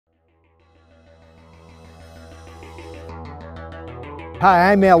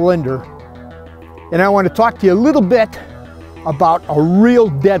Hi, I'm Al Linder, and I want to talk to you a little bit about a real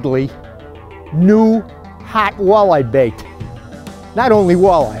deadly new hot walleye bait. Not only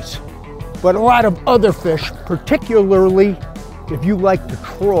walleyes, but a lot of other fish, particularly if you like to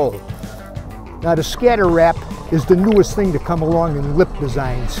troll. Now, the scatter wrap is the newest thing to come along in lip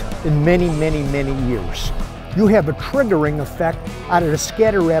designs in many years. You have a triggering effect out of the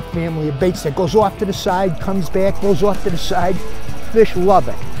scatter wrap family of baits that goes off to the side, comes back, goes off to the side. Fish love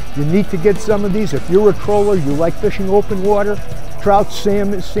it. You need to get some of these. If you're a troller, you like fishing open water, trout,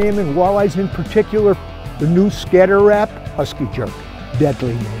 salmon, walleyes in particular, the new scatter wrap, Husky jerk,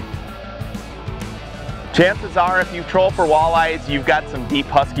 deadly name. Chances are if you troll for walleyes, you've got some deep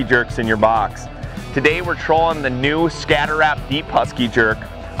Husky jerks in your box. Today we're trolling the new scatter wrap deep Husky jerk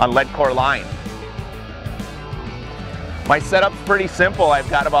on lead core line. My setup's pretty simple. I've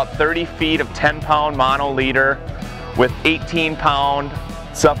got about 30 feet of 10-pound mono leader with 18-pound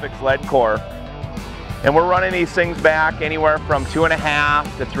suffix lead core. And we're running these things back anywhere from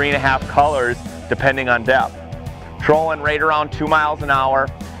 2.5 to 3.5 colors depending on depth. Trolling right around 2 miles an hour.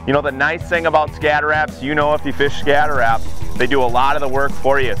 You know, the nice thing about scatter wraps, you know, if you fish scatter wrap, they do a lot of the work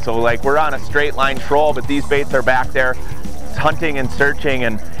for you. So like, we're on a straight line troll, but these baits are back there hunting and searching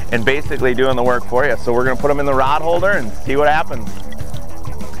and basically doing the work for you. So we're gonna put them in the rod holder and see what happens.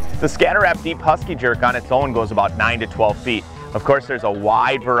 The scatter wrap deep Husky jerk on its own goes about 9 to 12 feet. Of course, there's a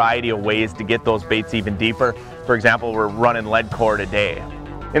wide variety of ways to get those baits even deeper. For example, we're running lead core today.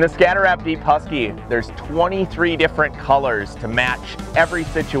 In the scatter wrap deep Husky, there's 23 different colors to match every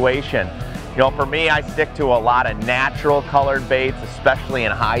situation. You know, for me, I stick to a lot of natural colored baits, especially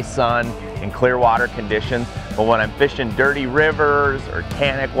in high sun and clear water conditions. But when I'm fishing dirty rivers or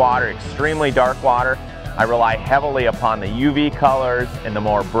tannic water, extremely dark water, I rely heavily upon the UV colors and the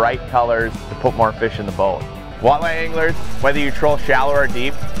more bright colors to put more fish in the boat. Walleye anglers, whether you troll shallow or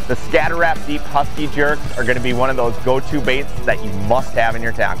deep, the scatter wrap deep Husky jerks are going to be one of those go-to baits that you must have in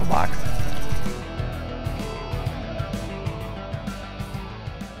your tackle box.